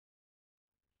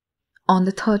On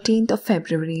the 13th of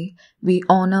February, we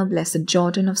honor Blessed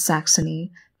Jordan of Saxony,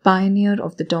 pioneer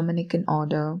of the Dominican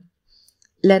order.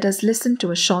 Let us listen to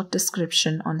a short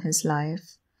description on his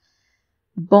life.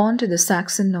 Born to the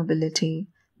Saxon nobility,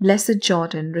 Blessed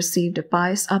Jordan received a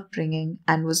pious upbringing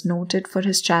and was noted for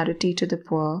his charity to the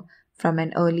poor from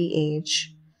an early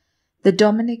age. The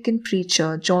Dominican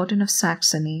preacher Jordan of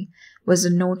Saxony was a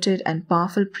noted and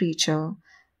powerful preacher.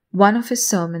 One of his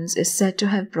sermons is said to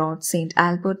have brought Saint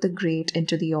Albert the Great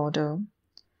into the order.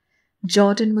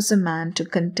 Jordan was a man to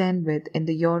contend with in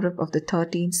the Europe of the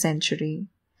 13th century.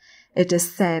 It is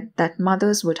said that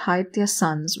mothers would hide their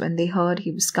sons when they heard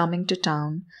he was coming to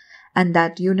town, and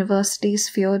that universities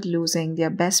feared losing their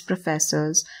best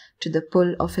professors to the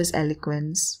pull of his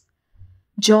eloquence.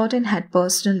 Jordan had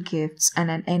personal gifts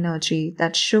and an energy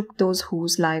that shook those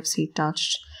whose lives he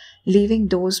touched, leaving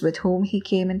those with whom he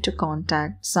came into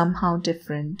contact somehow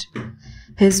different.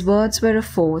 His words were a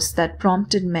force that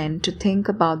prompted men to think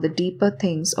about the deeper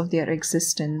things of their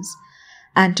existence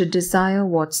and to desire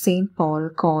what St. Paul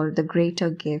called the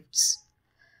greater gifts.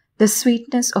 The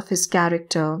sweetness of his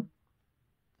character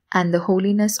and the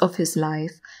holiness of his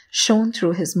life shone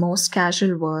through his most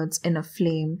casual words in a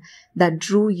flame that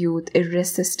drew youth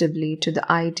irresistibly to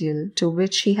the ideal to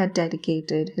which he had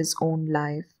dedicated his own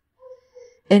life.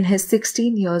 In his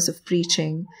 16 years of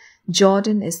preaching,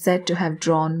 Jordan is said to have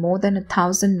drawn more than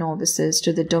 1,000 novices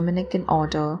to the Dominican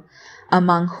order,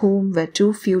 among whom were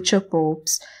 2 future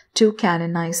popes, 2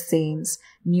 canonized saints,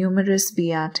 numerous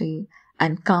beati,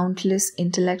 and countless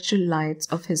intellectual lights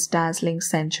of his dazzling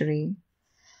century.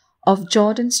 Of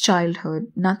Jordan's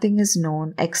childhood, nothing is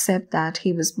known except that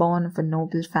he was born of a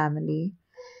noble family.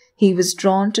 He was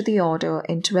drawn to the order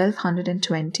in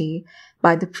 1220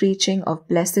 by the preaching of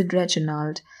Blessed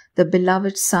Reginald, the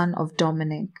beloved son of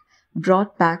Dominic,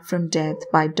 brought back from death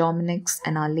by Dominic's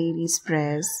and Our Lady's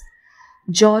prayers.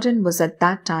 Jordan was at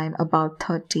that time about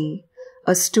 30,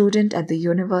 a student at the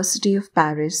University of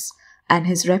Paris, and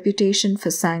his reputation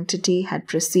for sanctity had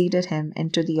preceded him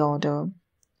into the order.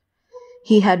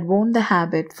 He had worn the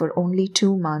habit for only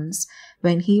 2 months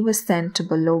when he was sent to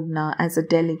Bologna as a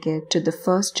delegate to the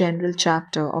first general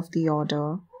chapter of the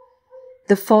order.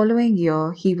 The following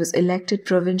year he was elected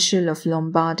provincial of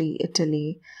Lombardy,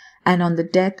 Italy, and on the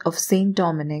death of Saint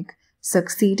Dominic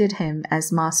succeeded him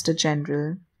as Master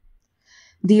General.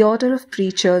 The order of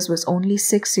preachers was only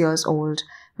 6 years old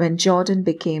when Jordan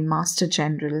became Master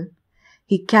General.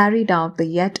 He carried out the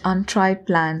yet untried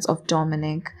plans of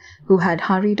Dominic, who had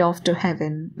hurried off to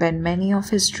heaven when many of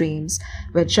his dreams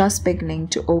were just beginning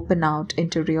to open out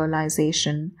into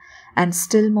realization, and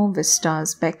still more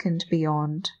vistas beckoned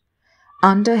beyond.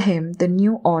 Under him, the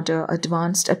new order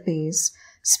advanced apace,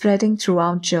 spreading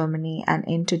throughout Germany and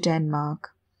into Denmark.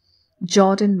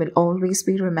 Jordan will always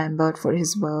be remembered for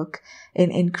his work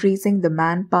in increasing the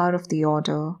manpower of the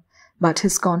order, but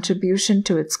his contribution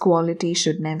to its quality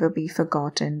should never be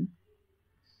forgotten.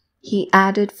 He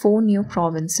added 4 new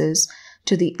provinces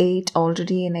to the 8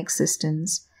 already in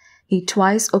existence. He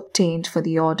twice obtained for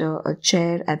the order a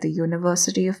chair at the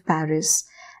University of Paris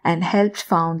and helped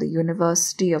found the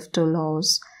University of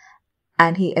Toulouse,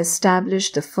 and he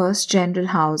established the first general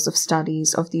house of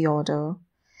studies of the order.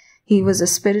 He was a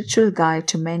spiritual guide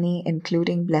to many,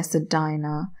 including Blessed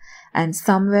Diana, and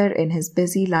somewhere in his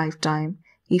busy lifetime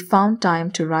he found time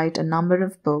to write a number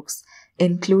of books,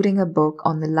 including a book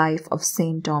on the life of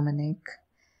Saint Dominic.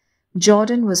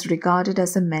 Jordan was regarded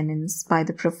as a menace by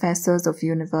the professors of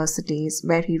universities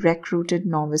where he recruited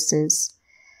novices.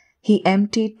 He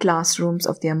emptied classrooms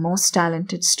of their most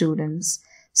talented students,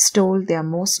 stole their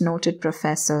most noted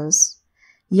professors.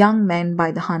 Young men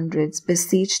by the hundreds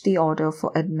besieged the order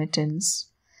for admittance.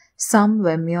 Some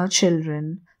were mere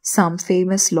children, some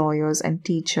famous lawyers and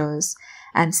teachers,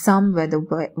 and some were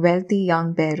the wealthy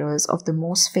young bearers of the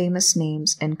most famous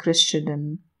names in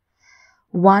Christendom.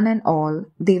 One and all,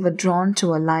 they were drawn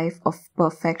to a life of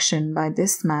perfection by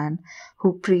this man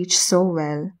who preached so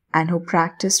well and who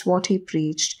practiced what he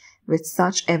preached with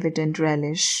such evident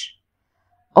relish.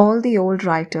 All the old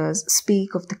writers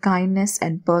speak of the kindness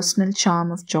and personal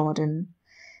charm of Jordan.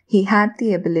 He had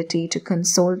the ability to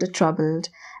console the troubled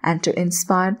and to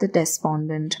inspire the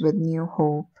despondent with new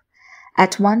hope.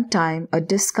 At one time, a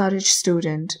discouraged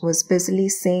student was busily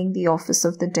saying the office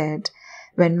of the dead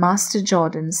when Master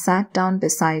Jordan sat down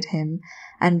beside him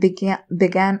and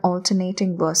began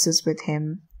alternating verses with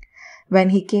him. When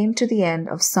he came to the end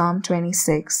of Psalm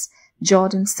 26,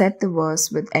 Jordan said the verse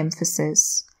with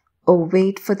emphasis, "O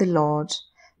wait for the Lord,"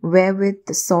 wherewith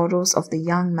the sorrows of the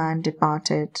young man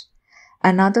departed.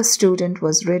 Another student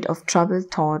was rid of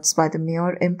troubled thoughts by the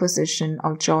mere imposition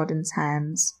of Jordan's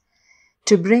hands.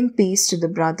 To bring peace to the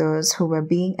brothers who were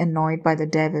being annoyed by the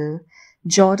devil,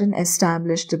 Jordan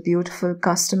established the beautiful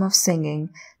custom of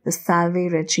singing the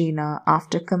Salve Regina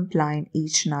after compline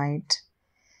each night.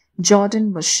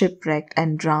 Jordan was shipwrecked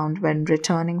and drowned when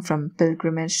returning from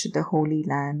pilgrimage to the Holy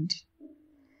Land.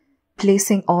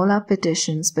 Placing all our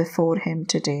petitions before him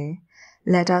today,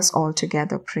 let us all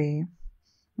together pray.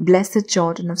 Blessed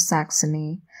Jordan of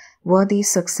Saxony, worthy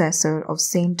successor of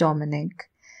Saint Dominic,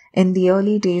 in the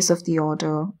early days of the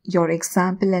order, your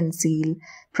example and zeal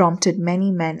prompted many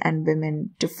men and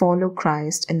women to follow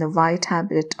Christ in the white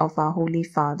habit of our Holy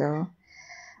Father.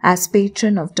 As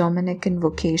patron of Dominican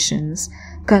vocations,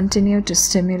 continue to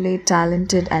stimulate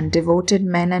talented and devoted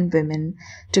men and women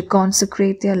to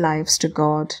consecrate their lives to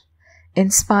God.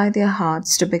 Inspire their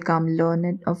hearts to become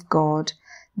learned of God,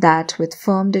 that with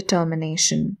firm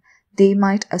determination they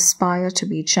might aspire to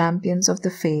be champions of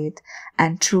the faith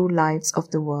and true lights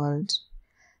of the world.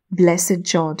 Blessed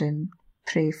Jordan,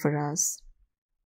 pray for us.